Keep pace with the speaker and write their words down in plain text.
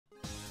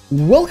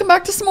Welcome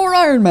back to some more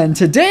Iron Man.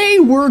 Today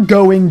we're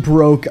going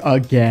broke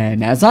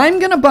again, as I'm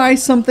gonna buy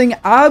something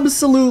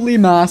absolutely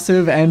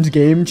massive and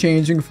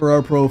game-changing for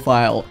our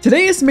profile.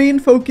 Today's main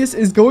focus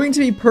is going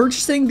to be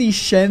purchasing the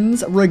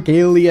Shen's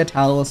Regalia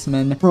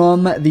Talisman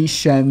from the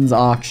Shen's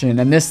auction.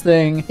 And this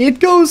thing,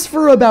 it goes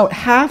for about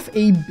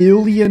 500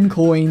 million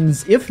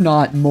coins, if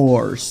not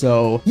more.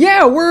 So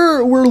yeah,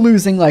 we're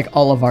losing like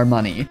all of our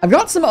money. I've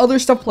got some other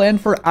stuff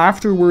planned for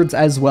afterwards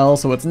as well,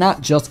 so it's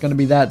not just gonna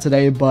be that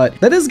today, but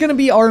that is gonna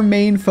be our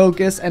main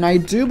focus, and I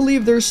do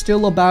believe there's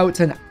still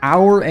about an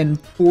hour and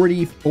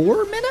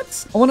 44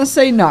 minutes. I want to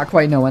say not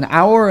quite, no, an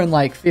hour and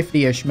like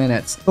 50-ish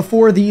minutes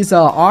before these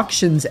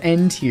auctions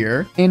end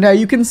here. And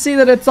you can see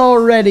that it's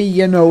already,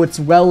 you know, it's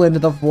well into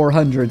the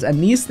 400s,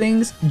 and these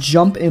things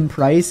jump in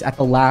price at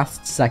the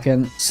last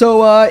second.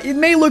 So it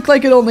may look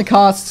like it only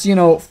costs, you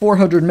know,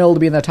 400 mil to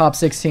be in the top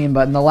 16,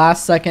 but in the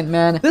last second,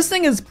 man, this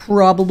thing is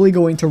probably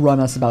going to run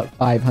us about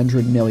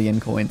 500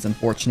 million coins,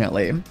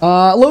 unfortunately.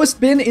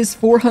 Lowest bin is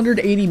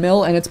 480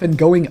 mil, and it's been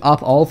going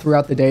up all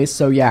throughout the day.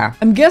 So yeah,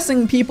 I'm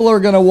guessing people are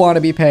gonna want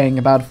to be paying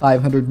about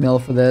 500 mil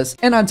for this.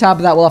 And on top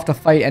of that, we'll have to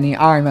fight any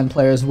Iron Man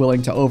players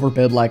willing to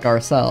overbid like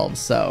ourselves.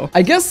 So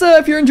I guess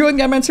if you're enjoying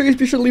the Iron Man series,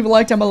 be sure to leave a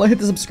like down below, hit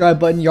the subscribe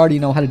button. You already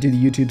know how to do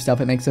the YouTube stuff.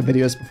 It makes the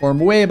videos perform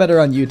way better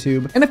on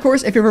YouTube. And of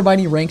course, if you ever buy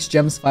any ranks,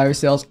 gems, fire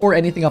sales, or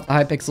anything off the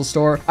Hypixel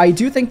store, I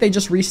do think they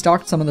just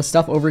restocked some of the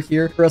stuff over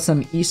here for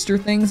some Easter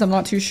things. I'm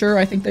not too sure.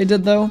 I think they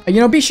did though.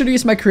 You know, be sure to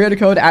use my creator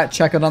code at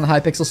checkout on the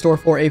Hypixel store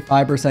for a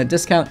 5%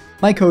 discount.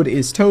 My code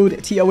is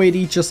TOAD,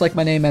 T-O-A-D, just like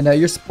my name, and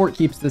your support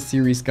keeps this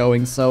series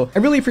going, so I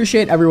really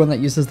appreciate everyone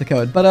that uses the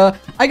code. But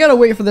I gotta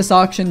wait for this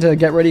auction to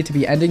get ready to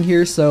be ending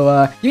here,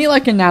 so give me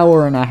like an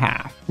hour and a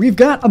half. We've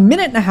got a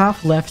minute and a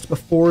half left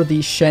before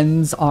the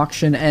Shen's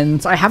auction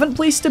ends. I haven't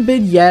placed a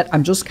bid yet.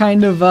 I'm just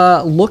kind of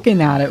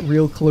looking at it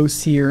real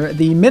close here.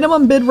 The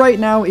minimum bid right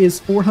now is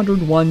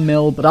 401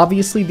 mil, but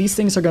obviously these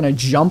things are going to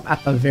jump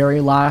at the very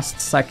last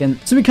second.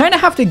 So we kind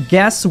of have to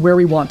guess where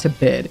we want to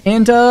bid.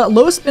 And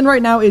lowest bid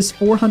right now is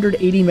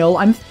 480 mil.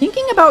 I'm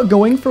thinking about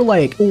going for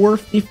like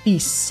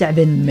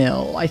 457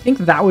 mil. I think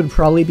that would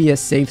probably be a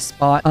safe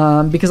spot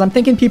because I'm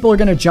thinking people are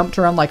going to jump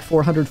to around like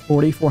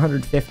 440,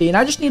 450, and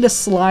I just need to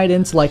slide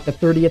into like the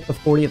 30th to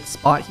 40th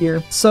spot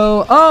here.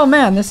 So, oh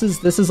man, this is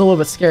a little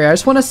bit scary. I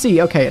just want to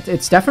see. Okay,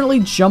 it's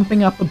definitely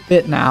jumping up a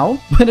bit now,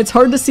 but it's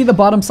hard to see the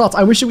bottom slots.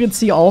 I wish we could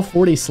see all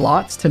 40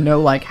 slots to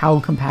know like how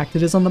compact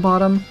it is on the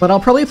bottom, but I'll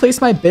probably place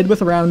my bid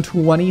with around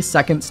 20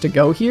 seconds to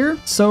go here.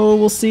 So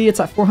we'll see. It's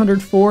at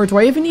 404. Do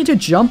I even need to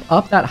jump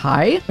up that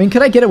high? I mean,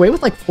 could I get away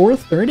with like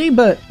 430?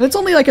 But it's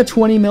only like a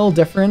 20 mil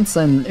difference,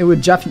 and it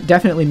would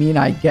definitely mean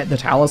I get the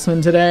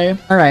talisman today.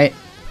 All right,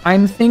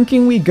 I'm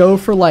thinking we go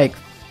for like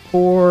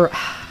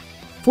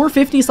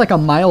 450 is like a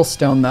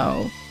milestone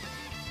though.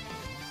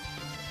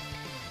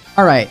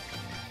 All right.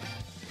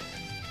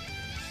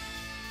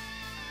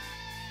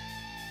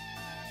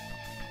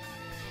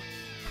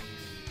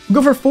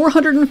 We'll go for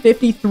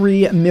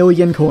 453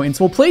 million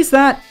coins. We'll place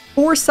that.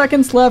 4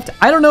 seconds left.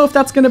 I don't know if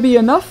that's going to be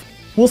enough.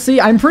 We'll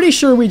see. I'm pretty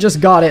sure we just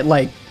got it,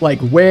 like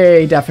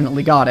way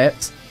definitely got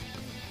it.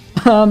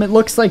 It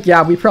looks like,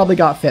 yeah, we probably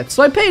got fifth.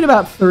 So I paid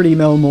about 30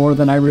 mil more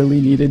than I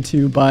really needed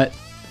to, but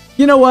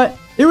you know what?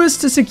 It was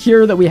to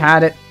secure that we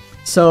had it,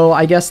 so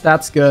I guess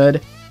that's good.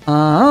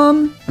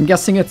 I'm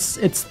guessing it's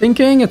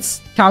thinking,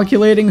 it's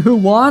calculating who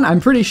won.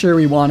 I'm pretty sure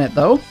we won it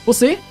though. We'll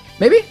see.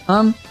 Maybe.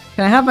 Can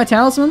I have my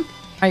talisman?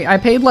 I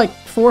paid like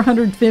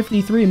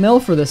 453 mil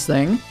for this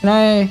thing. Can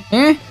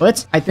I?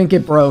 What? I think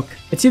it broke.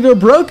 It's either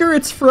broke or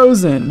it's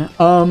frozen.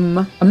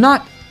 I'm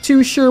not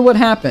too sure what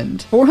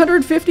happened.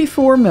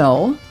 454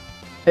 mil.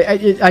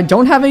 I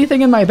don't have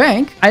anything in my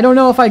bank. I don't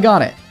know if I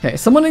got it. Okay,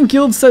 someone in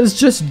guild says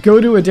just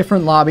go to a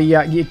different lobby.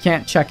 Yeah, you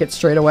can't check it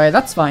straight away.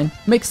 That's fine.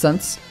 Makes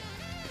sense.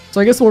 So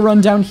I guess we'll run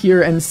down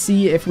here and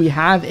see if we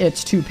have it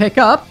to pick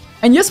up.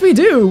 And yes, we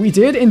do. We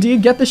did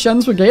indeed get the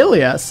Shen's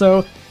Regalia.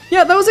 So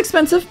yeah, that was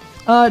expensive.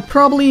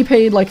 Probably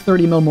paid like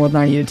 30 mil more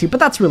than I needed to, but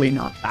that's really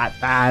not that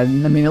bad.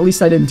 I mean, at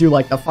least I didn't do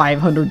like the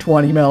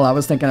 520 mil I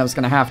was thinking I was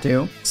gonna have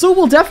to. So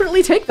we'll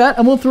definitely take that,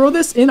 and we'll throw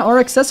this in our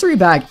accessory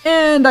bag.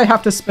 And I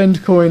have to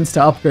spend coins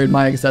to upgrade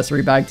my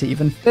accessory bag to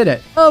even fit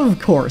it. Of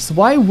course,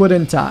 why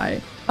wouldn't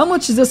I? How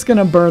much is this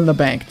gonna burn the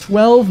bank?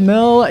 12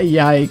 mil?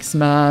 Yikes,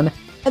 man.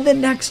 And the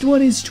next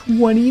one is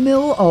 20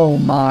 mil? Oh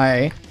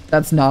my,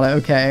 that's not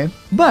okay.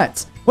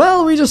 But,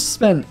 well, we just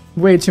spent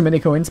way too many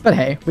coins, but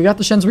hey, we got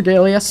the Shen's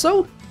Regalia,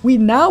 so we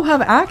now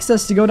have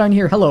access to go down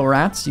here. Hello,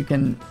 rats. You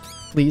can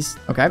please.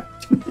 Okay.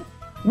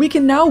 We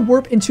can now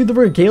warp into the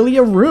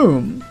Regalia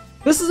room.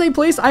 This is a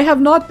place I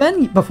have not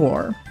been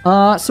before.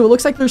 So it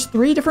looks like there's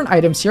 3 different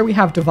items here. We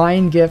have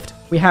Divine Gift,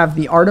 we have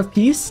the Art of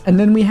Peace, and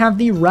then we have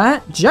the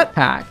Rat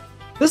Jetpack.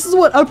 This is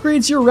what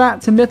upgrades your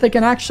rat to mythic,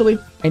 and actually,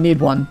 I need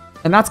one.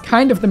 And that's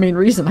kind of the main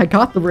reason I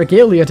got the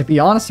Regalia, to be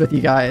honest with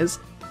you guys,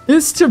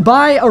 is to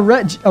buy a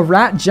rat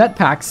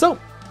jetpack. So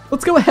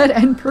let's go ahead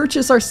and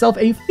purchase ourselves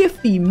a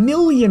 50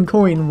 million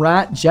coin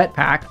rat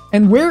jetpack.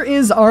 And where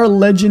is our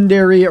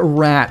legendary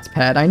rat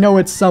pet? I know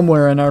it's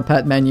somewhere in our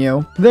pet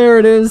menu. There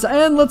it is.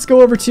 And let's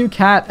go over to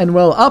cat and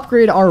we'll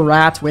upgrade our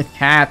rat with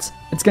cat.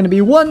 It's going to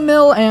be 1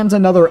 mil and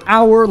another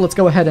hour. Let's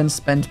go ahead and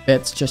spend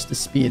bits just to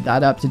speed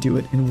that up to do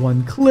it in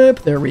one clip.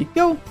 There we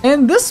go.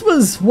 And this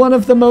was one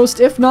of the most,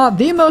 if not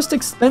the most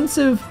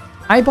expensive.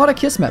 I bought a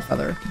Kismet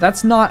feather.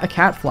 That's not a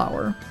cat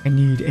flower. I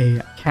need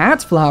a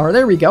cat flower.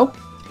 There we go.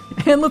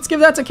 And let's give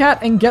that to cat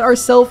and get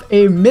ourselves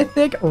a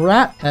mythic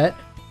rat pet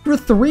for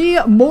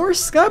 3 more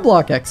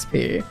Skyblock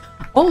XP.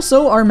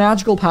 Also, our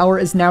magical power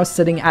is now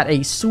sitting at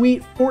a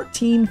sweet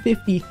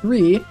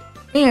 1453.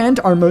 And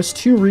our most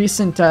 2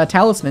 recent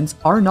talismans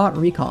are not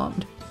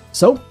recommed.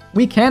 So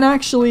we can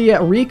actually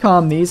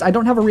recom these. I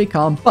don't have a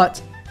recom, but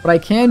what I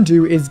can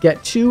do is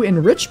get 2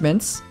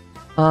 enrichments.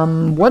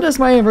 What is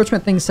my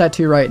enrichment thing set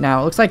to right now?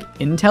 It looks like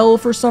Intel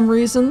for some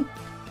reason.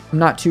 I'm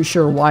not too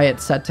sure why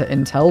it's set to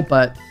Intel,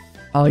 but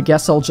I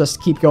guess I'll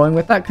just keep going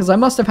with that because I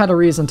must have had a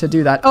reason to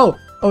do that. Oh,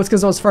 it's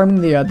because I was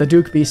farming the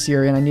Duke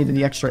Bestiary and I needed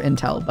the extra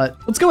intel. But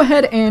let's go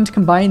ahead and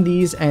combine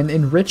these and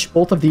enrich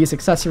both of these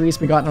accessories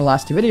we got in our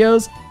last 2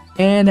 videos.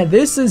 And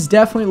this is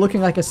definitely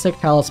looking like a sick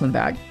talisman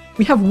bag.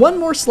 We have 1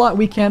 more slot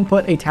we can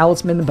put a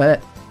talisman,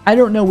 but I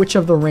don't know which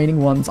of the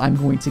remaining ones I'm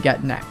going to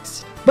get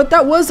next. But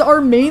that was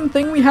our main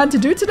thing we had to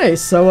do today,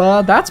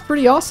 so that's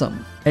pretty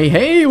awesome.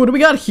 Hey, what do we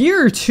got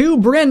here? 2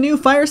 brand new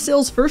fire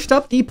sales. First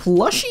up, the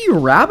plushie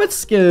rabbit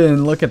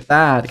skin. Look at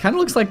that. It kind of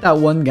looks like that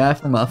one guy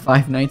from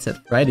Five Nights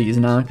at Freddy's,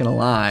 not gonna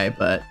lie,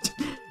 but...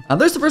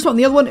 there's the first one.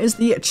 The other one is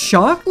the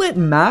chocolate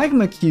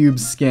magma cube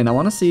skin. I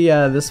want to see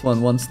this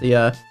one once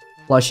the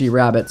plushie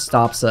rabbit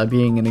stops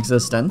being in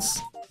existence.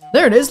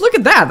 There it is. Look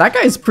at that. That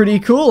guy's pretty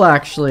cool,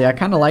 actually. I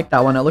kind of like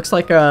that one. It looks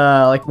like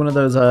one of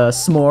those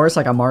s'mores,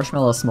 like a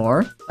marshmallow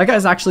s'more. That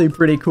guy's actually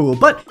pretty cool.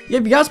 But if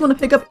you guys want to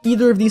pick up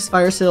either of these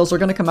fire sales, they're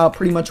going to come out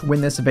pretty much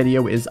when this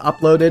video is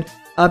uploaded.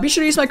 Be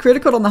sure to use my creator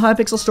code on the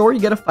Hypixel store.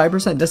 You get a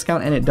 5%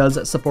 discount, and it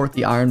does support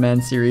the Iron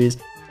Man series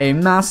a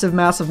massive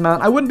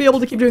amount. I wouldn't be able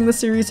to keep doing this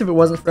series if it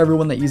wasn't for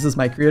everyone that uses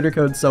my creator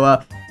code.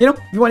 So, you know, if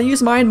you want to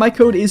use mine, my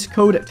code is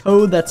code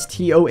TOAD. That's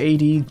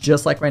TOAD,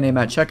 just like my name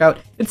at checkout.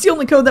 It's the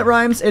only code that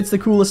rhymes. It's the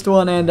coolest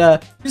one, and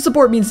your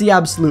support means the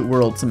absolute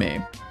world to me.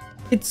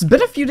 It's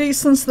been a few days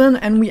since then,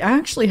 and we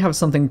actually have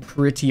something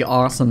pretty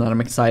awesome that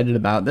I'm excited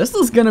about. This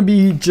is gonna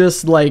be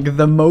just, like,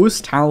 the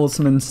most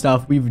talisman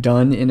stuff we've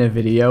done in a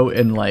video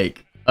in,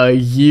 like, a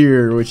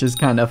year, which is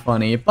kind of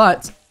funny,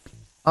 but...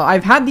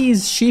 I've had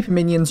these sheep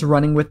minions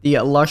running with the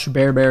Lush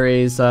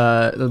Bearberries,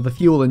 the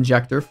fuel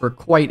injector, for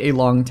quite a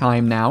long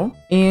time now.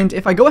 And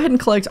if I go ahead and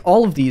collect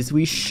all of these,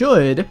 we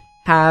should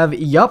have,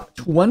 yup,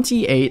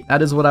 28.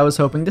 That is what I was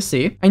hoping to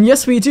see. And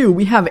yes, we do.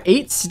 We have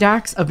 8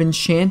 stacks of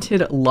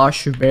enchanted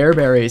Lush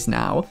Bearberries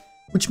now,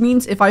 which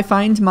means if I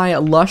find my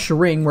Lush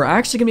ring, we're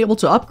actually going to be able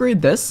to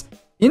upgrade this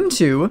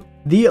into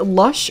the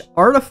Lush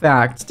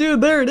artifact.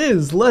 Dude, there it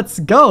is. Let's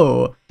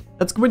go.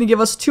 That's going to give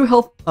us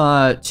 2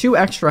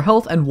 extra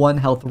health and 1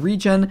 health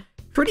regen.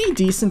 Pretty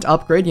decent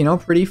upgrade, you know,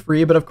 pretty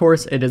free, but of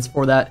course it is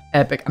for that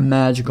epic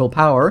magical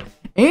power.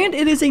 And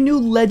it is a new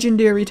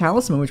legendary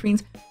talisman, which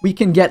means we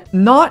can get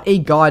not a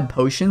god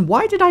potion.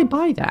 Why did I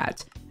buy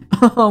that?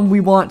 We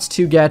want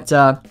to get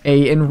a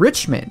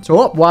enrichment.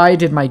 Oh, why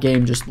did my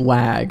game just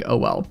lag? Oh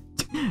well.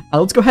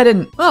 Let's go ahead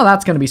and, oh,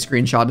 that's going to be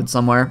screenshotted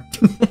somewhere.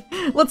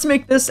 Let's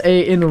make this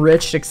a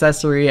enriched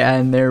accessory,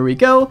 and there we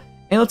go.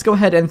 And let's go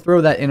ahead and throw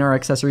that in our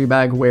accessory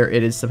bag where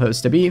it is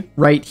supposed to be.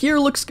 Right here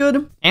looks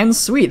good. And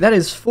sweet, that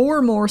is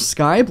 4 more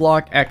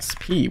Skyblock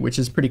XP, which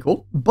is pretty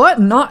cool. But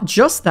not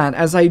just that,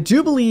 as I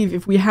do believe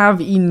if we have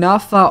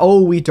enough...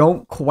 oh, we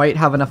don't quite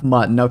have enough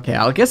mutton. Okay,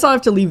 I guess I'll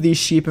have to leave these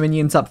sheep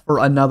minions up for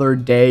another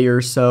day or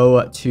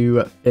so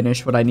to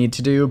finish what I need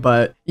to do.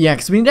 But yeah,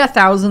 because we need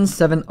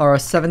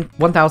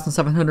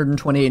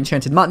 1,728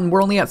 enchanted mutton.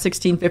 We're only at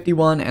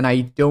 1,651, and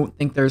I don't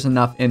think there's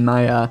enough in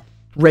my...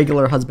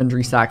 regular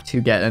husbandry sack to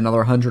get another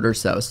 100 or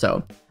so.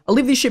 So I'll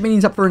leave these ship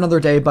minions up for another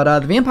day, but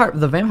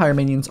the vampire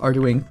minions are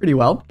doing pretty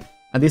well.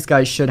 These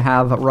guys should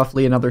have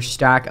roughly another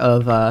stack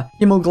of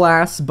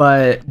hemoglass,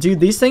 but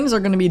dude, these things are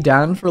going to be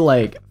down for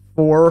like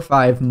 4 or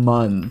 5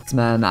 months,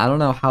 man. I don't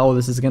know how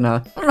this is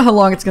gonna, I don't know how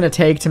long it's gonna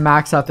take to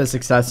max out this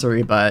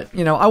accessory, but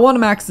you know, I want to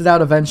max it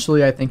out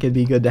eventually. I think it'd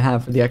be good to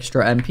have for the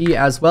extra MP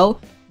as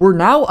well. We're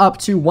now up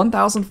to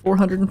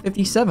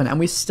 1,457, and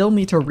we still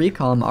need to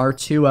recom our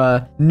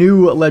 2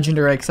 new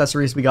legendary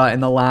accessories we got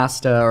in the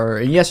last, or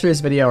in yesterday's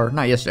video, or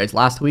not yesterday's,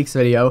 last week's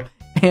video,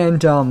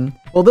 and,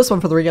 well, this one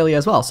for the regalia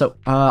as well. So,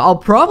 I'll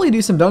probably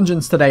do some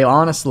dungeons today,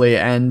 honestly,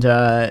 and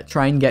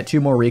try and get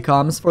 2 more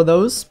recoms for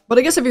those. But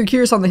I guess if you're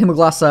curious on the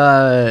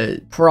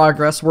hemoglass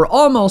progress, we're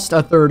almost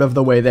a third of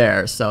the way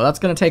there, so that's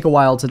gonna take a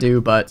while to do,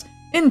 but...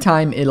 in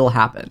time, it'll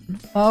happen.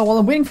 While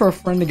I'm waiting for a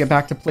friend to get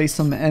back to play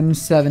some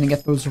M7 and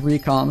get those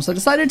recoms, I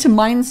decided to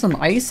mine some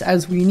ice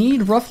as we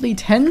need roughly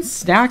 10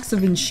 stacks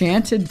of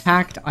enchanted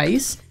packed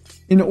ice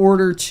in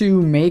order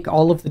to make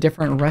all of the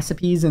different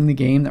recipes in the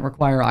game that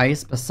require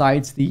ice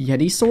besides the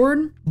Yeti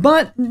sword.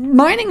 But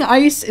mining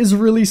ice is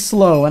really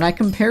slow, and I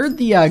compared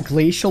the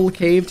glacial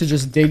cave to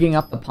just digging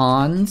up the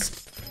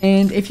ponds.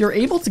 And if you're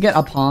able to get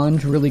a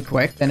pond really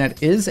quick, then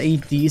it is a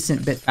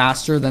decent bit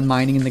faster than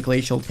mining in the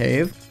glacial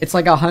cave. It's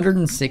like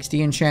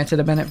 160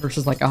 enchanted a minute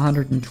versus like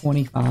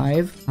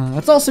 125.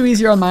 It's also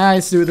easier on my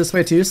eyes to do it this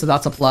way too, so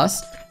that's a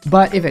plus.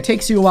 But if it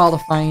takes you a while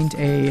to find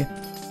a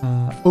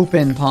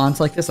open pond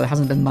like this that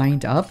hasn't been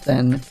mined up,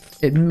 then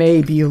it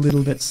may be a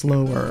little bit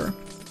slower.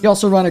 You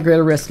also run a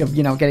greater risk of,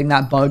 you know, getting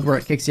that bug where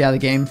it kicks you out of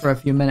the game for a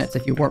few minutes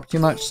if you warp too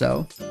much.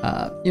 So,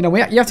 you know,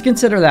 you have to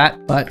consider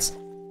that, but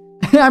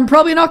I'm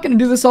probably not going to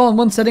do this all in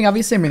one sitting.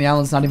 Obviously, I mean, the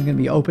island's not even going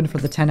to be open for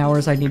the 10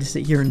 hours I need to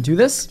sit here and do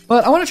this.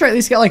 But I want to try at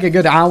least get like a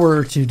good hour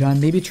or two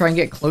done. Maybe try and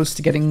get close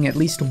to getting at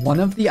least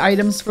one of the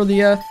items for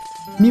the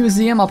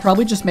museum. I'll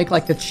probably just make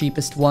like the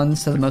cheapest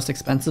ones to the most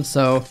expensive.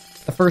 So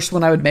the first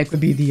one I would make would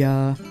be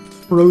the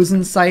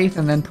frozen scythe,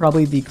 and then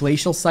probably the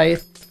glacial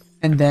scythe,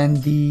 and then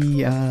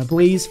the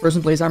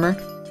frozen blaze armor,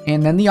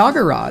 and then the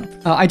auger rod.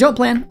 I don't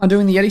plan on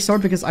doing the Yeti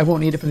sword because I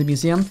won't need it for the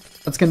museum.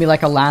 That's gonna be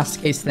like a last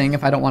case thing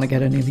if I don't want to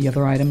get any of the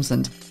other items,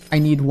 and I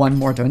need one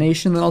more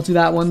donation, then I'll do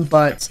that one.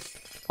 But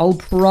I'll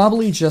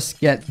probably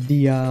just get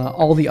the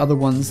all the other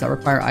ones that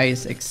require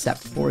ice except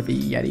for the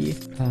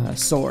Yeti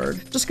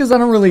sword, just because I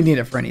don't really need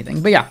it for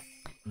anything. But yeah,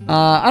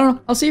 I don't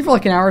know. I'll see you for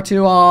like an hour or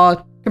two.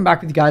 I'll come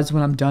back with you guys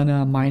when I'm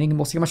done mining, and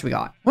we'll see how much we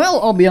got. Well,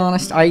 I'll be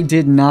honest, I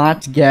did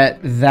not get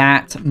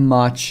that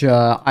much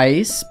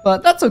ice,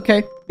 but that's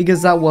okay,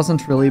 because that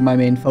wasn't really my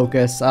main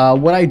focus.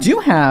 What I do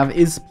have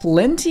is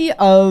plenty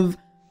of,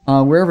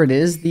 wherever it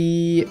is,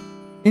 the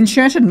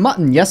enchanted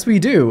mutton. Yes, we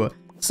do.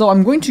 So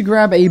I'm going to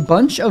grab a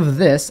bunch of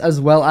this, as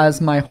well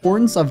as my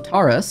horns of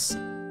Taurus.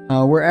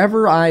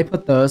 Wherever I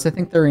put those, I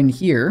think they're in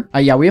here.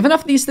 Yeah, we have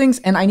enough of these things,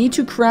 and I need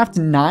to craft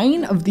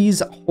 9 of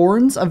these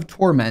horns of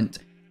torment.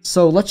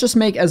 So let's just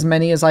make as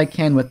many as I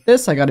can with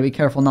this. I gotta be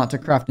careful not to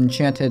craft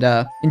enchanted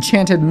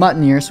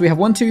mutton here. So we have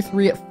 1, 2,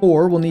 3,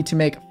 4. We'll need to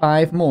make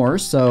 5 more.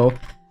 So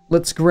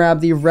let's grab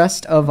the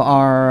rest of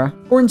our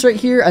horns right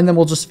here, and then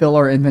we'll just fill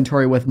our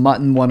inventory with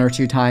mutton 1 or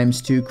 2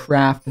 times to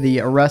craft the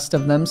rest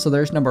of them. So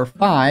there's number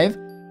 5,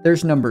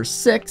 there's number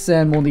 6,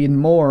 and we'll need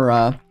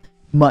more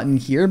mutton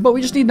here, but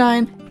we just need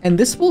 9. And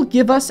this will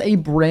give us a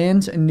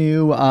brand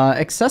new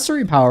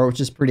accessory power, which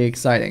is pretty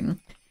exciting.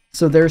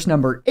 So there's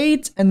number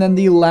 8, and then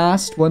the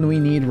last one we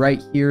need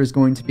right here is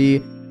going to be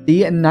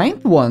the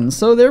 9th one.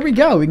 So there we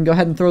go. We can go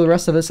ahead and throw the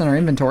rest of this in our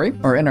inventory,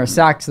 or in our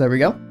sack, so there we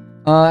go.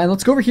 And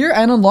let's go over here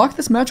and unlock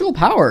this magical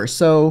power.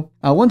 So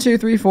 1, 2,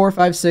 3, 4,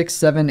 5, 6,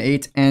 7,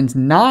 8, and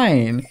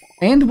 9.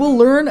 And we'll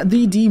learn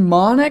the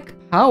demonic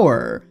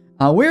power.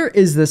 Where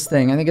is this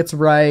thing? I think it's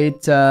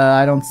right,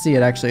 I don't see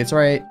it actually. It's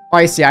right, oh,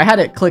 I see, I had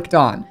it clicked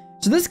on.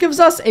 So this gives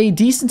us a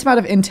decent amount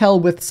of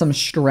intel with some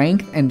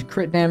strength and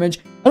crit damage.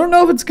 I don't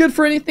know if it's good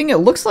for anything. It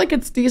looks like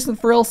it's decent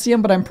for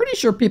LCM, but I'm pretty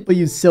sure people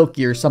use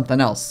Silky or something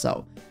else,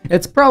 so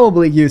it's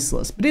probably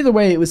useless. But either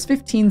way, it was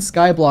 15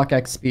 Skyblock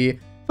XP,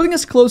 putting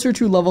us closer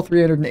to level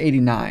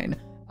 389.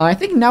 I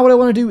think now what I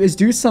want to do is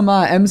do some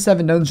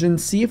M7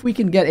 dungeons, see if we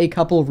can get a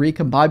couple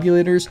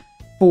recombobulators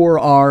for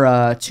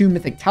our 2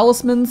 mythic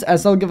talismans,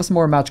 as they'll give us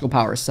more magical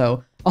power.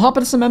 So I'll hop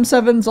into some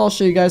M7s, I'll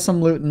show you guys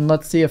some loot, and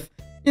let's see if,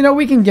 you know,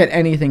 we can get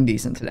anything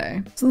decent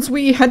today. Since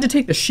we had to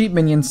take the sheep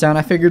minions down,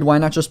 I figured why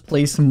not just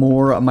place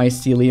more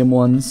mycelium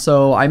ones.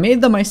 So I made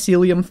the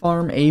mycelium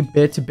farm a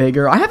bit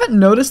bigger. I haven't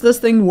noticed this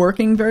thing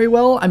working very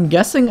well. I'm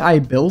guessing I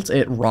built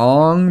it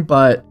wrong,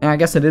 but I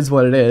guess it is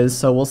what it is.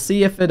 So we'll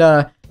see if it,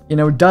 you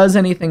know, does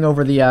anything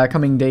over the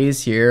coming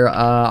days here.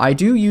 I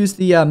do use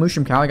the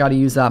mushroom cow. I gotta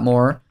use that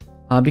more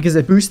because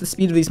it boosts the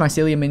speed of these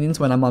mycelium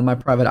minions when I'm on my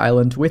private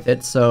island with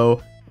it.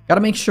 So gotta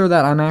make sure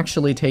that I'm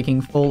actually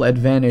taking full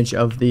advantage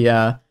of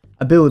the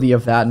ability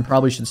of that, and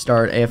probably should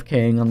start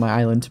AFKing on my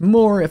island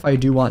more if I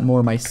do want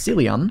more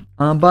mycelium.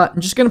 But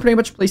I'm just gonna pretty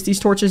much place these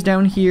torches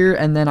down here,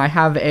 and then I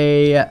have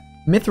a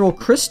mithril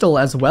crystal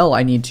as well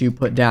I need to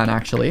put down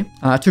actually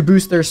to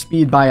boost their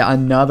speed by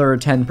another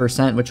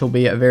 10%, which will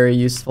be very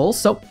useful.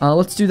 So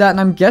let's do that, and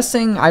I'm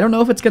guessing, I don't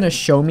know if it's gonna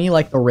show me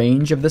like the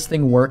range of this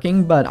thing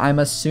working, but I'm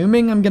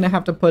assuming I'm gonna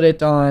have to put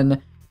it on,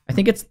 I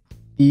think it's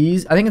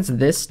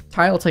this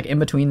tile. It's like in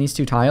between these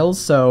 2 tiles,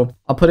 so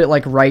I'll put it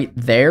like right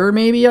there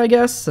maybe, I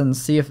guess, and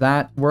see if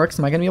that works.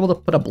 Am I gonna be able to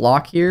put a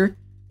block here?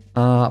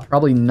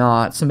 Probably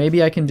not, so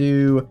maybe I can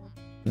do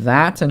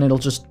that and it'll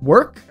just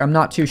work. I'm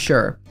not too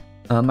sure.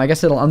 I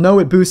guess I'll know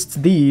it boosts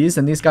these,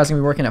 and these guys are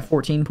gonna be working at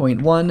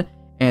 14.1,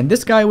 and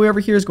this guy way over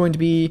here is going to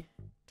be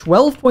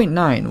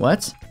 12.9.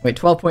 What? Wait,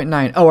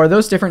 12.9. Oh, are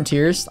those different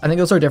tiers? I think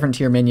those are different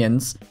tier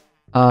minions.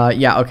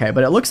 Yeah, okay,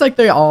 but it looks like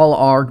they all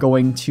are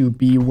going to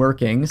be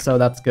working, so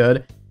that's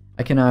good.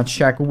 I can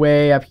check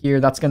way up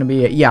here. That's going to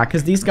be it. Yeah,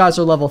 because these guys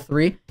are level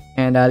 3,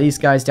 and these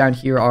guys down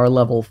here are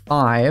level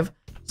 5,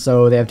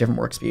 so they have different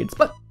work speeds.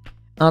 But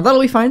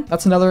That'll be fine.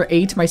 That's another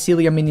 8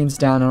 mycelium minions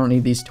down. I don't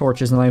need these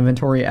torches in my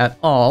inventory at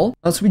all.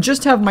 So we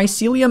just have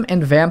mycelium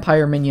and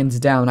vampire minions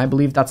down. I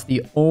believe that's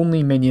the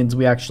only minions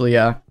we actually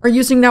are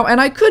using now.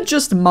 And I could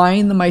just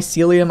mine the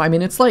mycelium. I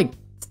mean, it's like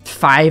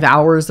 5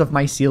 hours of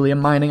mycelium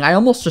mining. I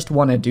almost just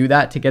want to do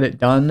that to get it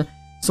done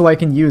so I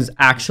can use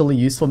actually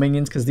useful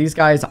minions, because these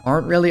guys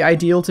aren't really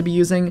ideal to be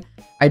using.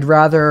 I'd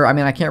rather, I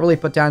mean, I can't really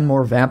put down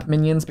more vamp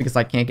minions because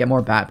I can't get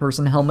more bat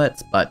person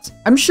helmets, but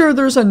I'm sure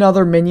there's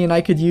another minion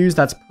I could use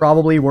that's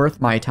probably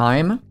worth my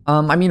time.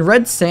 I mean,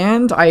 red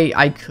sand,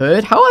 I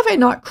could. How have I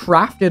not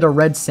crafted a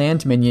red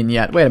sand minion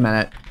yet? Wait a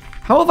minute.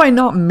 How have I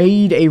not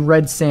made a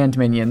red sand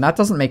minion? That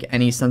doesn't make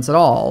any sense at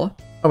all.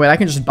 Oh wait, I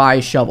can just buy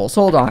shovels.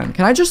 Hold on.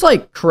 Can I just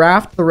like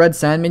craft the red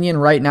sand minion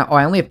right now? Oh,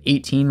 I only have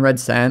 18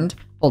 red sand.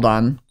 Hold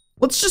on.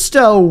 Let's just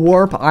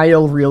warp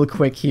aisle real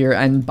quick here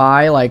and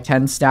buy like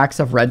 10 stacks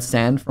of red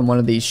sand from one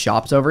of these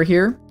shops over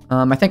here.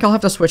 I think I'll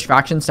have to switch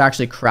factions to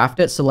actually craft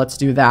it, so let's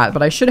do that.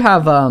 But I should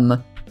have,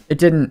 it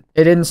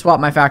didn't swap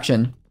my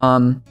faction.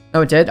 No,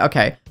 it did?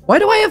 Okay. Why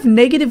do I have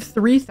negative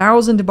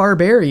 3,000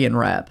 barbarian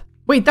rep?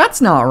 Wait,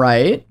 that's not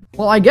right.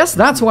 Well, I guess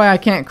that's why I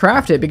can't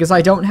craft it, because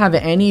I don't have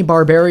any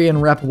barbarian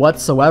rep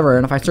whatsoever.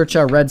 And if I search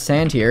out red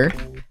sand here,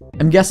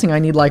 I'm guessing I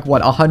need like,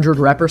 what, 100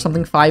 rep or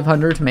something,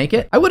 500 to make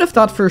it? I would have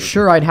thought for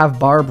sure I'd have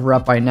barb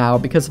rep by now,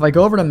 because if I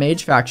go over to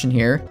mage faction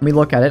here, and we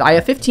look at it, I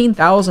have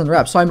 15,000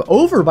 reps, so I'm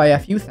over by a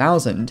few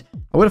thousand.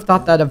 I would have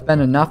thought that'd have been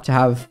enough to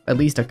have at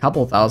least a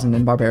couple thousand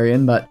in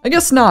barbarian, but I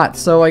guess not,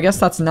 so I guess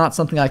that's not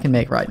something I can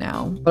make right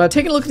now. But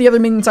taking a look at the other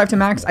minions I have to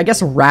max, I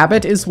guess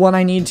rabbit is one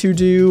I need to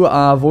do,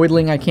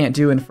 voidling I can't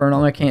do,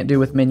 infernal I can't do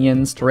with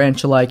minions,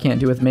 tarantula I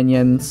can't do with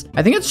minions.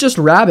 I think it's just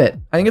rabbit.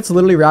 I think it's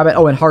literally rabbit.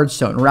 Oh, and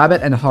hardstone.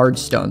 Rabbit and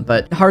hardstone,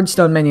 but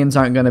hardstone minions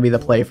aren't going to be the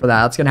play for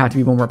that. It's going to have to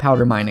be more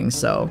powder mining,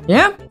 so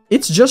yeah.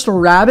 It's just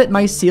rabbit,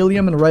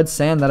 mycelium, and red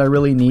sand that I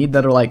really need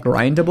that are like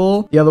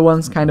grindable. The other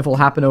ones kind of will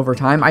happen over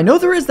time. I know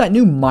there is that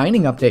new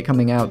mining update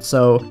coming out,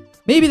 so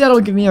maybe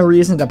that'll give me a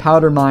reason to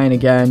powder mine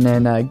again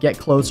and get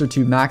closer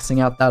to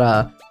maxing out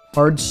that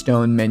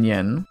hardstone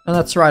minion. And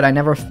that's right, I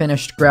never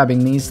finished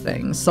grabbing these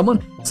things.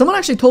 Someone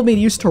actually told me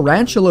to use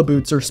tarantula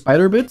boots or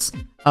spider boots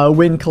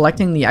when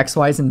collecting the X,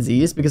 Ys, and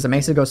Zs, because it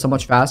makes it go so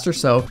much faster,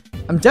 so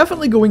I'm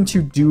definitely going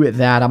to do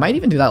that. I might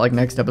even do that like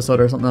next episode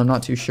or something, I'm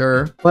not too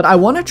sure. But I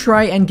want to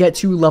try and get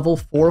to level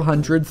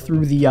 400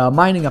 through the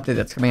mining update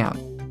that's coming out,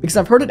 because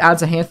I've heard it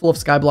adds a handful of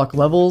skyblock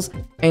levels,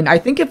 and I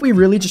think if we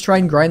really just try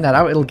and grind that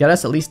out, it'll get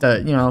us at least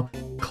you know,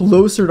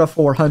 closer to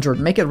 400,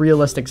 make it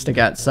realistic to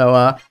get.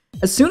 So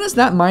as soon as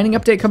that mining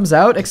update comes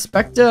out,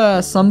 expect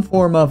some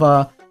form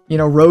of you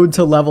know, road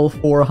to level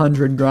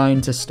 400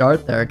 grind to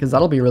start there, because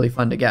that'll be really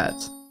fun to get.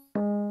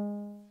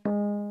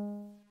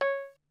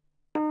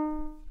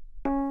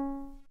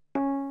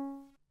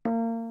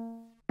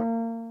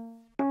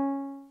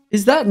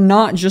 Is that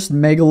not just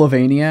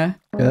Megalovania?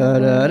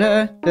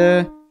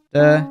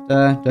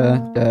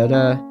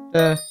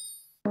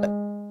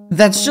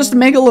 That's just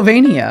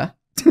Megalovania.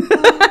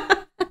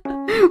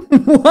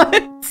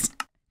 What?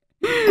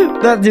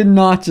 That did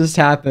not just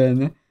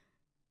happen.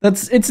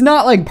 It's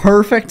not like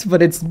perfect,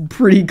 but it's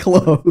pretty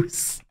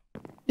close.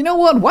 You know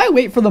what? Why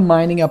wait for the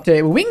mining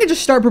update? We can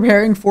just start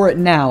preparing for it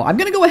now. I'm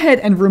gonna go ahead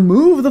and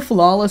remove the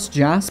flawless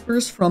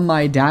jaspers from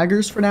my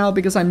daggers for now,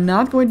 because I'm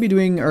not going to be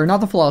doing, or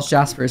not the flawless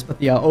jaspers, but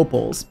the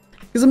opals.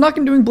 Because I'm not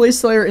going to be doing Blaze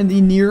Slayer in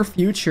the near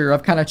future.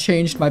 I've kind of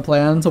changed my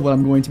plans of what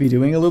I'm going to be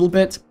doing a little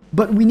bit.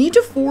 But we need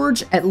to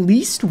forge at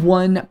least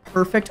one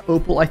perfect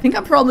opal. I think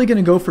I'm probably going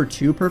to go for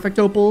 2 perfect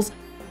opals,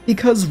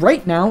 because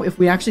right now, if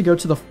we actually go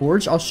to the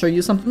forge, I'll show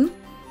you something.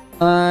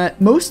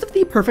 Most of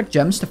the perfect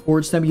gems to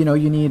forge them, you know,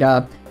 you need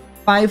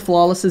 5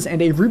 flawlesses and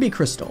a ruby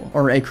crystal,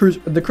 or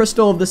the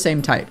crystal of the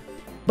same type.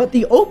 But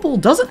the opal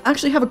doesn't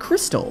actually have a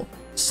crystal.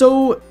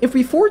 So if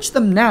we forge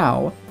them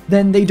now,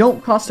 then they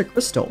don't cost a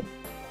crystal.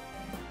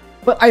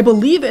 But I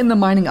believe in the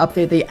mining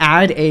update, they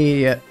add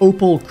a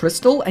opal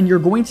crystal, and you're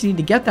going to need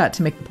to get that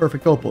to make the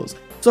perfect opals.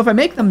 So if I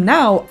make them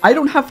now, I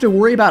don't have to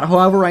worry about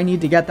however I need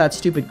to get that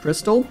stupid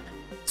crystal.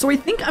 So I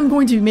think I'm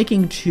going to be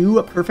making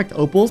 2 perfect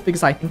opals,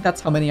 because I think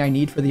that's how many I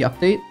need for the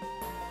update.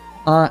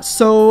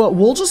 So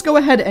we'll just go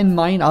ahead and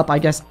mine up, I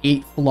guess,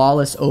 8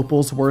 flawless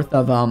opals worth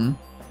of,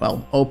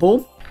 well,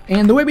 opal.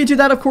 And the way we do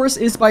that, of course,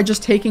 is by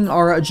just taking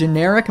our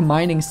generic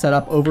mining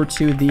setup over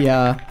to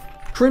the,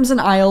 Crimson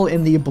Isle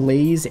in the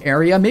Blaze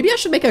area. Maybe I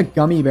should make a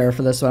gummy bear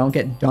for this so I don't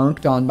get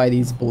dunked on by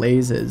these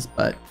blazes,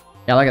 but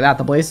yeah, look at that.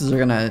 The blazes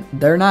are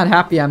they're not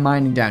happy I'm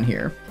mining down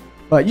here.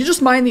 But you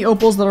just mine the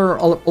opals that are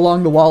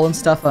along the wall and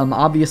stuff,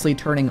 obviously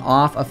turning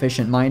off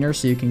efficient miner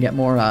so you can get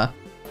more,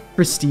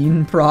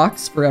 pristine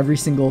procs for every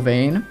single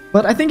vein.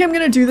 But I think I'm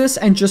gonna do this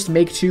and just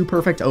make 2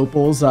 perfect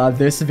opals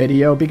this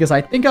video, because I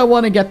think I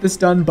want to get this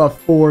done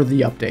before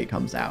the update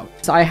comes out.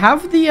 So I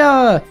have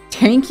the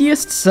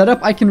tankiest setup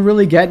I can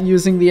really get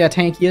using the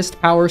tankiest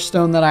power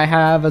stone that I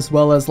have, as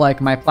well as like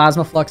my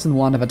plasma flux and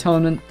wand of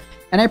atonement.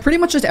 And I pretty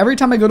much just, every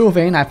time I go to a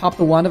vein, I pop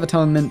the wand of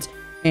atonement,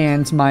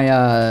 and my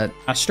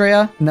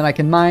Astrea, and then I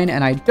can mine,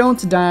 and I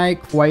don't die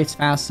quite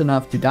fast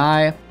enough to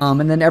die.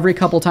 And then every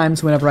couple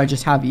times whenever I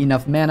just have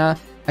enough mana,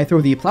 I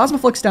throw the Plasma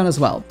Flux down as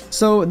well.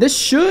 So this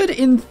should,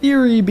 in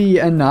theory, be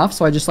enough.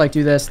 So I just like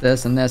do this,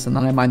 this, and this, and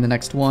then I mine the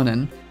next one,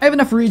 and I have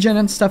enough regen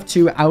and stuff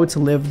to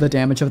outlive the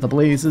damage of the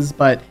blazes,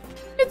 but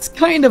it's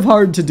kind of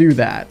hard to do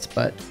that.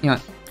 But, yeah,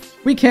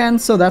 we can,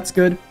 so that's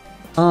good.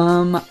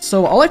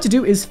 So all I have to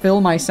do is fill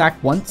my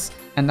sack once,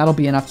 and that'll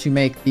be enough to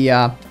make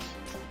the,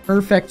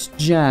 perfect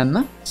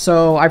gem.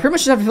 So I pretty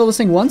much just have to fill this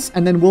thing once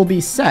and then we'll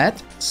be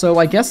set. So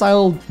I guess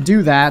I'll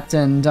do that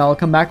and I'll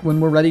come back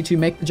when we're ready to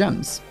make the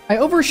gems. I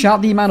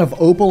overshot the amount of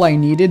opal I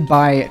needed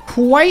by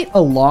quite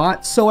a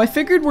lot, so I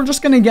figured we're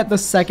just gonna get the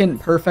second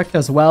perfect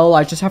as well.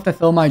 I just have to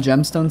fill my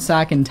gemstone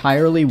sack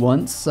entirely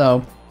once,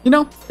 so you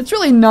know, it's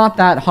really not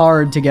that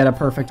hard to get a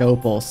perfect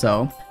opal.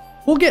 So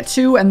we'll get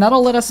 2 and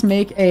that'll let us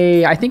make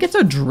a, I think it's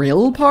a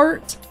drill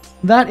part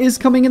that is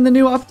coming in the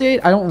new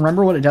update. I don't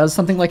remember what it does.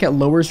 Something like it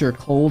lowers your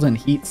cold and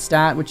heat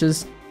stat, which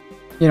is,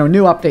 you know,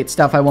 new update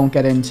stuff I won't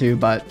get into,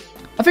 but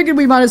I figured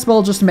we might as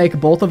well just make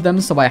both of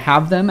them so I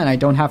have them and I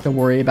don't have to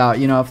worry about,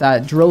 you know, if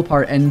that drill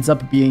part ends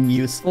up being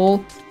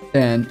useful,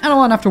 then I don't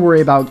want to have to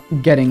worry about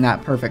getting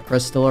that perfect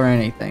crystal or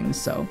anything.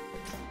 So,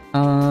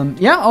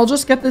 yeah, I'll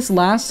just get this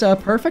last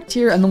perfect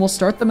here and then we'll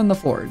start them in the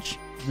forge.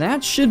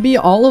 That should be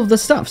all of the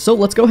stuff. So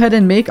let's go ahead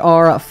and make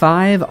our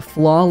 5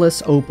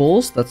 flawless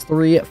opals. That's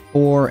 3,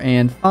 4,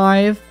 and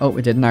 5. Oh,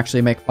 we didn't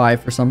actually make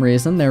 5 for some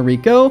reason. There we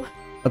go.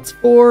 That's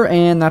 4,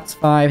 and that's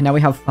 5. Now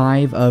we have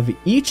 5 of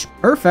each.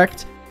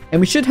 Perfect.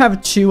 And we should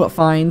have 2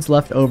 finds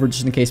left over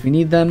just in case we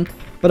need them.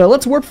 But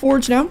let's warp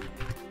forge now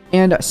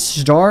and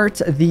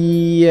start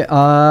the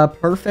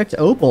perfect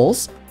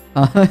opals.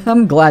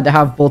 I'm glad to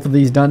have both of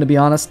these done, to be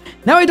honest.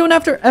 Now I don't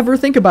have to ever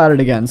think about it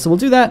again. So we'll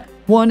do that.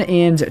 1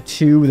 and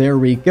 2, there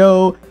we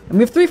go. And we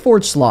have 3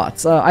 forge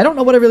slots. I don't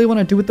know what I really want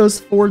to do with those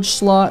forge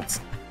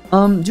slots.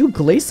 Do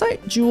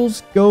glaciite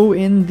jewels go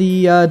in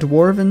the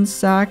dwarven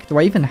sack? Do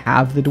I even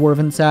have the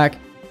dwarven sack?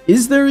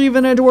 Is there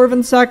even a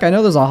dwarven sack? I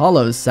know there's a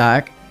hollow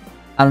sack.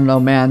 I don't know,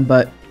 man,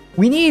 but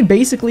we need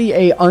basically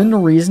a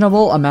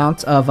unreasonable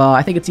amount of,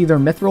 I think it's either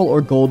mithril or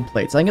gold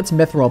plates. I think it's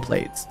mithril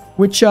plates,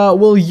 which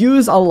will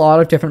use a lot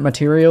of different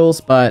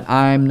materials, but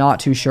I'm not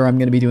too sure I'm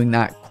going to be doing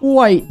that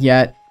quite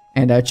yet.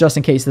 And just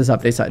in case this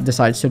update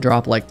decides to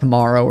drop like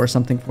tomorrow or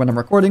something when I'm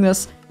recording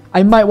this,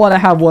 I might want to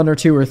have 1 or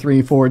 2 or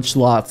 3 forge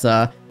slots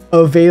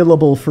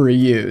available for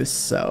use.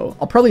 So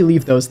I'll probably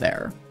leave those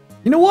there.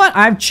 You know what?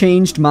 I've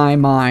changed my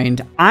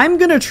mind. I'm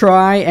going to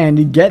try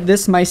and get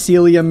this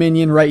mycelium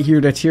minion right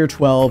here to tier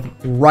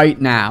 12 right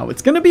now.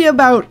 It's going to be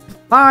about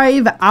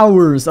 5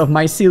 hours of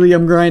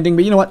mycelium grinding,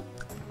 but you know what?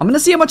 I'm going to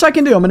see how much I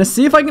can do. I'm going to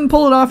see if I can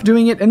pull it off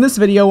doing it in this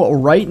video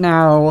right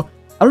now.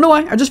 I don't know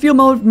why. I just feel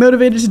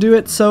motivated to do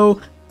it, so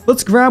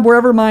let's grab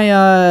wherever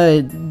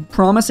my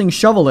promising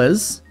shovel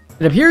is.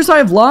 It appears I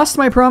have lost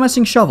my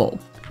promising shovel.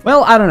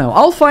 Well, I don't know.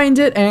 I'll find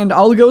it and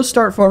I'll go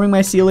start farming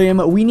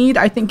mycelium. We need,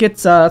 I think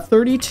it's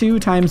 32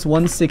 times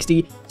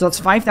 160. So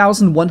that's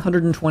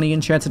 5,120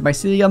 enchanted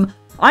mycelium.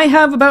 I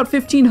have about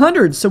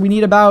 1,500, so we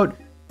need about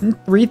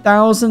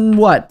 3,000,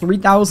 what?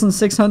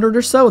 3,600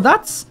 or so.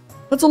 That's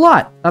a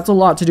lot. That's a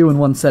lot to do in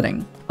one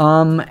sitting.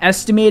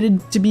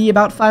 Estimated to be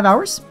about 5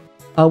 hours.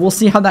 We'll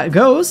see how that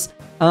goes.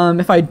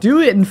 If I do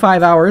it in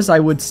 5 hours, I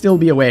would still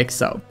be awake,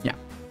 so yeah.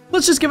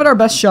 Let's just give it our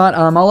best shot.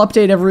 I'll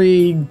update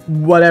every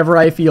whatever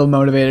I feel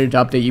motivated to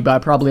update you by,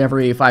 probably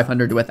every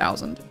 500 to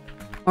 1,000.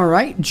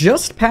 Alright,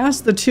 just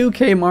past the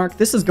 2K mark.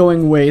 This is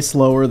going way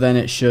slower than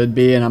it should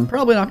be, and I'm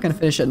probably not going to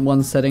finish it in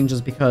one setting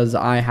just because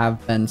I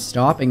have been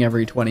stopping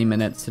every 20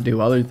 minutes to do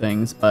other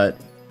things, but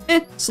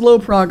slow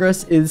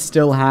progress is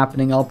still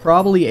happening. I'll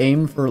probably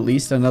aim for at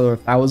least another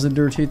 1,000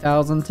 or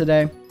 2,000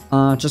 today.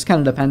 Just kind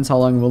of depends how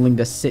long I'm willing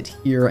to sit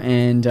here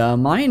and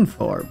mine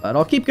for, but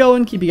I'll keep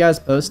going, keep you guys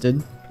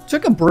posted.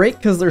 Took a break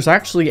because there's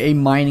actually a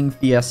mining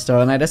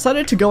fiesta, and I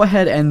decided to go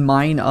ahead and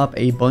mine up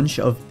a bunch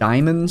of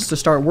diamonds to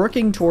start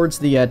working towards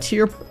the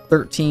tier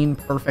 13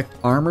 perfect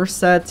armor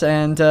set,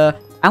 and I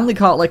only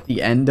caught like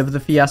the end of the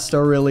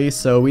fiesta really,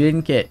 so we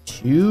didn't get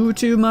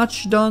too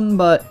much done,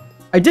 but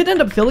I did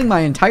end up filling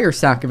my entire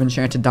sack of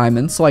enchanted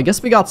diamonds, so I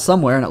guess we got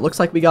somewhere, and it looks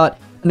like we got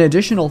an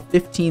additional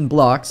 15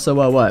 blocks,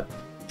 so what?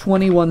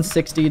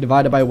 2160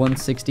 divided by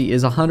 160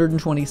 is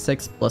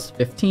 126 plus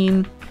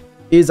 15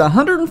 is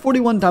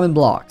 141 diamond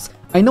blocks.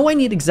 I know I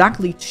need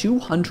exactly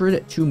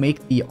 200 to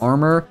make the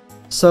armor,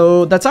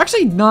 so that's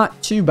actually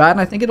not too bad, and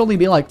I think it'll only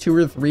be like 2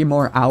 or 3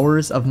 more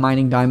hours of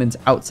mining diamonds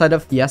outside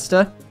of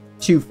Fiesta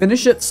to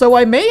finish it, so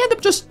I may end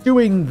up just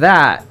doing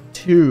that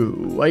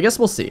too. I guess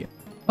we'll see.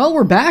 Well,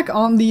 we're back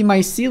on the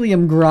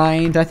mycelium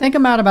grind. I think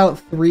I'm at about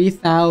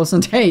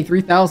 3,000. Hey,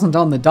 3,000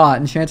 on the dot,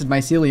 enchanted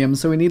mycelium,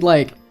 so we need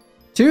like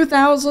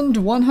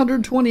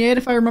 2,128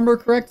 if I remember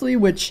correctly,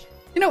 which,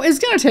 you know, is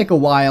gonna take a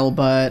while,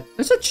 but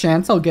there's a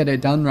chance I'll get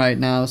it done right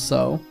now,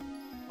 so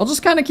I'll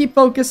just kind of keep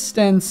focused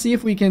and see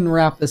if we can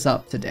wrap this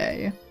up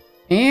today.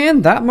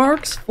 And that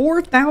marks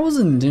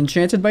 4,000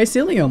 enchanted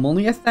mycelium.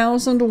 Only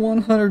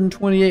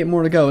 1,128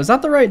 more to go. Is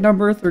that the right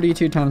number?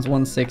 32 times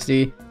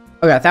 160.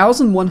 Okay,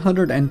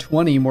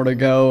 1,120 more to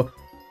go.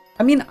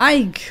 I mean,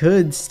 I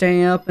could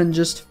stay up and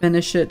just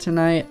finish it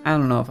tonight. I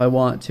don't know if I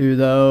want to,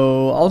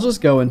 though. I'll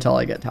just go until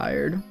I get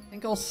tired. I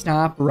think I'll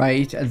stop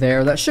right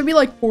there. That should be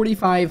like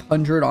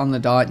 4,500 on the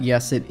dot.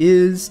 Yes, it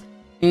is.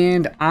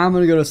 And I'm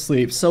gonna go to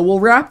sleep. So we'll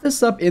wrap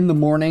this up in the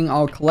morning.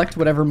 I'll collect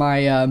whatever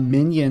my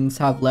minions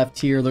have left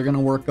here. They're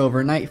gonna work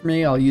overnight for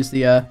me. I'll use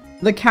the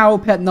cow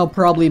pet, and they'll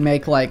probably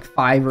make like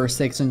 5 or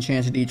 6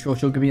 enchanted each,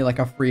 which will give me like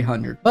a free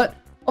 100. But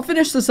I'll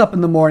finish this up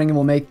in the morning and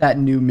we'll make that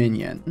new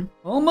minion.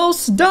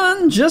 Almost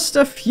done. Just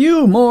a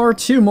few more.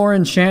 2 more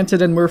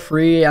enchanted and we're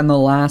free. And the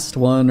last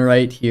one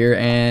right here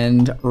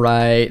and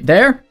right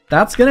there.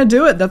 That's gonna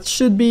do it. That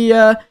should be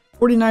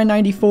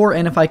 49.94.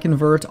 And if I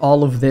convert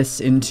all of this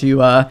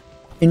into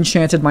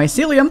enchanted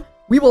mycelium,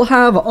 we will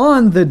have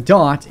on the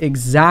dot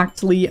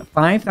exactly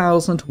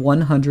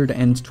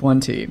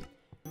 5,120.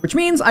 Which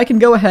means I can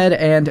go ahead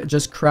and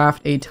just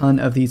craft a ton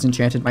of these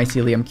enchanted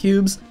mycelium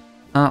cubes.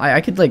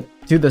 I could like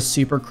do the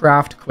super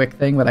craft quick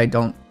thing, but I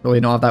don't really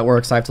know how that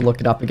works. I have to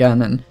look it up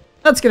again, and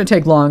that's going to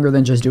take longer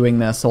than just doing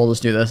this, so I'll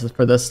just do this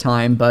for this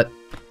time. But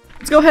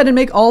let's go ahead and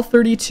make all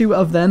 32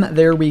 of them.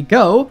 There we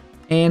go.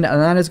 And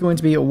that is going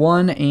to be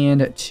 1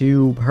 and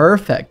 2.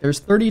 Perfect. There's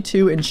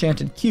 32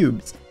 enchanted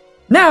cubes.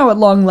 Now, at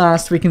long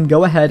last, we can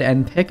go ahead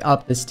and pick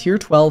up this tier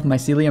 12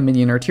 mycelium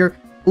minion, or tier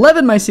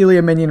 11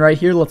 mycelium minion right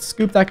here. Let's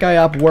scoop that guy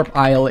up, warp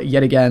aisle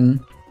yet again.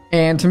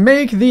 And to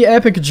make the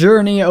epic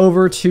journey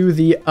over to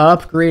the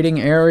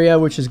upgrading area,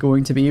 which is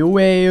going to be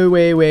way,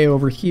 way, way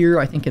over here.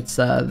 I think it's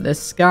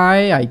this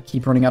guy. I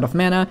keep running out of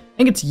mana. I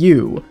think it's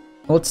you.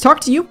 Well, let's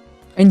talk to you.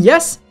 And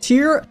yes,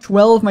 tier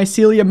 12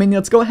 mycelium minion.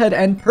 Let's go ahead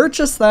and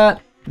purchase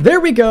that. There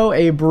we go.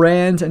 A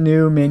brand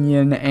new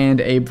minion and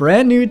a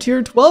brand new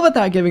tier 12 at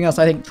that, giving us,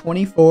 I think,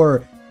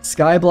 24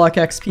 Skyblock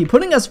XP,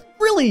 putting us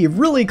really,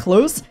 really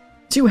close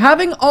to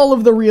having all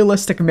of the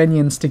realistic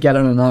minions to get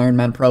on an Iron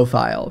Man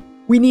profile.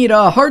 We need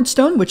a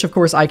Hardstone, which of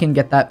course I can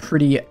get that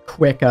pretty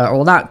quick,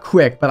 well not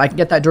quick, but I can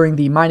get that during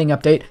the mining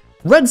update.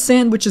 Red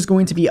Sand, which is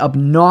going to be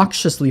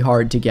obnoxiously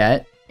hard to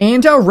get.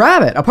 And a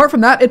Rabbit. Apart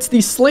from that, it's the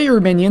Slayer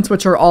minions,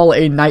 which are all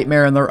a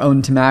nightmare in their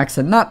own to max,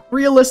 and not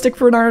realistic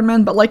for an Iron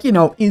Man, but like, you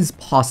know, is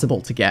possible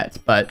to get.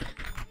 But,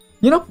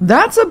 you know,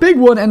 that's a big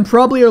one, and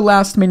probably our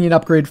last minion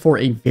upgrade for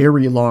a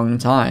very long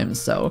time,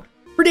 so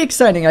pretty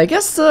exciting. I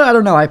guess, I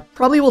don't know, I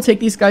probably will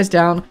take these guys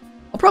down.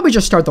 I'll probably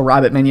just start the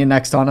Rabbit minion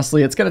next,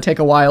 honestly. It's gonna take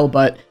a while,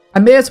 but I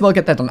may as well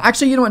get that done.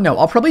 Actually, you know what? No,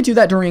 I'll probably do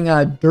that during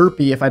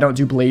Derpy if I don't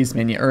do Blaze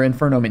minion or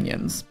Inferno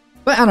minions.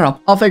 But I don't know.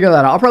 I'll figure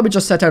that out. I'll probably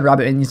just set down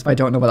Rabbit minions if I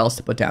don't know what else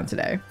to put down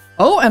today.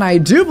 Oh, and I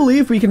do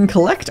believe we can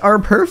collect our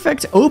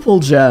perfect opal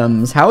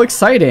gems. How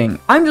exciting.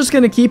 I'm just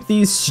gonna keep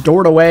these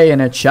stored away in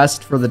a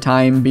chest for the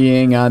time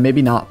being.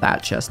 Maybe not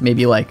that chest.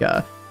 Maybe like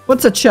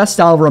what's a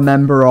chest I'll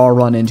remember or I'll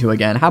run into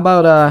again? How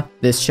about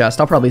this chest?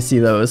 I'll probably see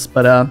those,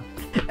 but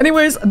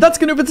anyways, that's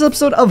gonna do for this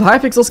episode of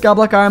Hypixel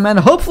Skyblock IRONMAN.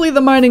 Hopefully the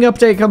mining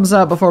update comes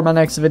out before my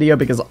next video,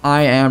 because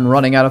I am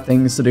running out of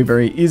things to do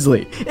very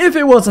easily, if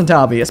it wasn't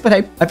obvious. But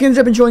hey, if you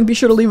ended up enjoying, be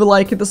sure to leave a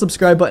like, hit the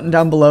subscribe button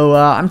down below.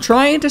 I'm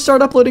trying to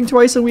start uploading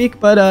twice a week,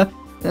 but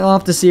I'll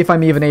have to see if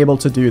I'm even able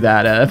to do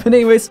that. But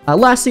anyways,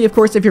 lastly, of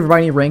course, if you ever buy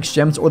any ranks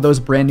gems or those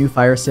brand new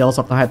fire sales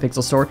off the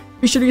Hypixel store,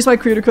 be sure to use my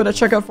creator code at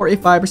checkout for a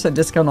 5%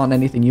 discount on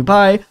anything you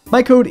buy.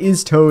 My code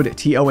is TOAD,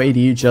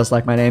 T-O-A-D, just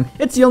like my name.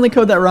 It's the only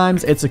code that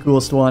rhymes, it's the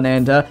coolest one,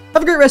 and have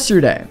a great rest of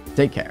your day.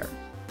 Take care.